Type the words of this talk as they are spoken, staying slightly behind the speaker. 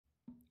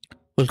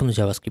Welcome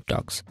to JavaScript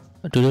Talks.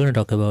 Today we're going to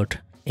talk about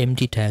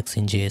empty tags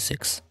in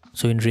JSX.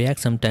 So in React,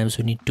 sometimes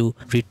we need to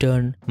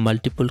return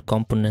multiple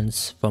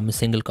components from a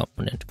single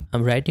component.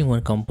 I'm writing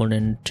one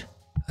component,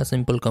 a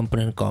simple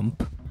component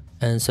comp,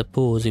 and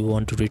suppose you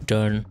want to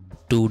return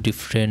two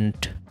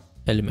different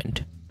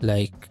elements,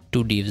 like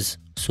two divs.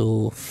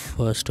 So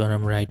first one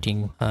I'm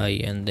writing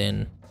hi, and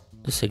then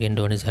the second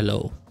one is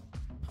hello.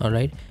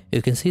 Alright,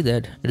 you can see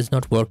that it is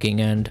not working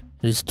and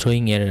it is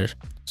throwing error.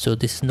 So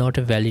this is not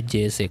a valid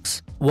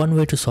JSX. One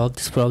way to solve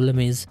this problem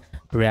is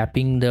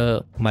wrapping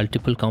the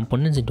multiple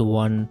components into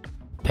one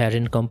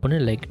parent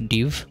component like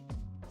div.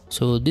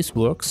 So this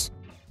works.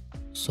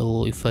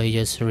 So if I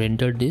just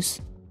render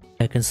this,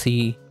 I can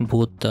see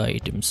both the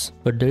items.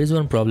 But there is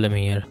one problem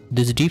here.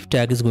 This div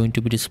tag is going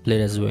to be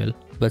displayed as well.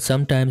 But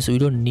sometimes we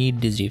don't need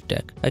this div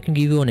tag. I can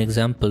give you an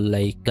example,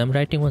 like I'm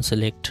writing one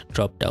select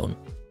dropdown.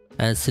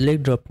 And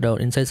select dropdown,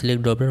 inside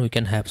select dropdown we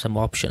can have some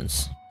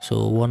options.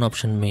 So one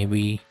option may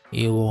be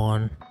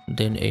A1,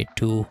 then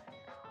A2.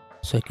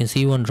 So I can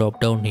see one drop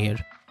down here.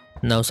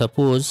 Now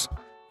suppose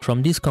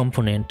from this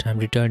component I'm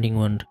returning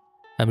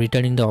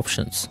the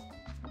options.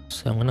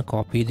 So I'm gonna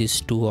copy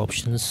these two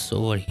options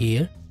over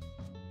here.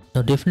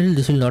 Now definitely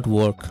this will not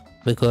work,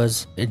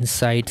 because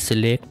inside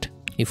select,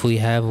 if we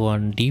have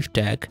one div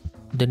tag,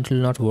 then it will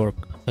not work.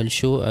 I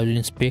will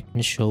inspect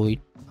and show it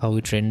how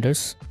it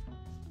renders.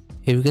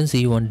 Here you can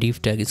see one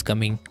div tag is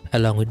coming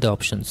along with the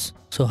options.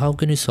 So how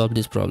can we solve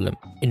this problem?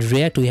 In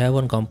React we have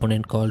one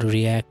component called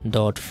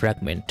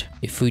React.Fragment.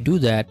 If we do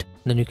that,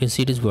 then you can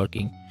see it is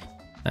working.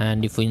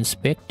 And if we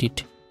inspect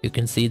it, you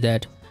can see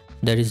that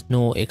there is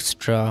no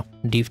extra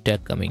div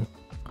tag coming.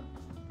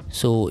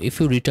 So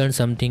if you return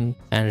something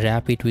and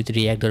wrap it with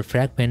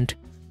React.Fragment,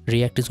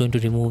 React is going to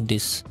remove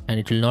this and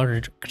it will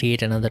not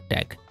create another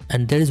tag.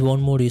 And there is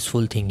one more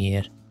useful thing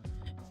here.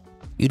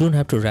 You don't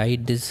have to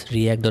write this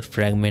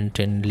React.Fragment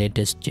in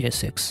latest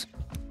JSX.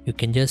 You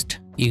can just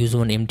use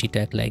one empty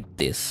tag like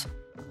this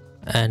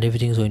and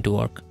everything is going to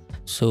work.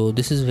 So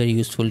this is a very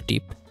useful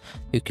tip.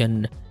 You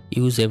can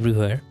use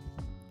everywhere.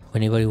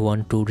 Whenever you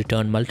want to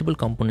return multiple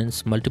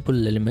components,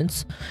 multiple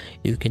elements,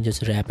 you can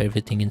just wrap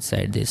everything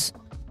inside this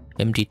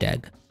empty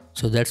tag.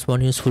 So that's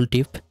one useful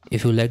tip.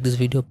 If you like this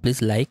video,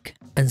 please like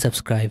and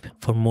subscribe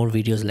for more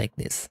videos like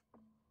this.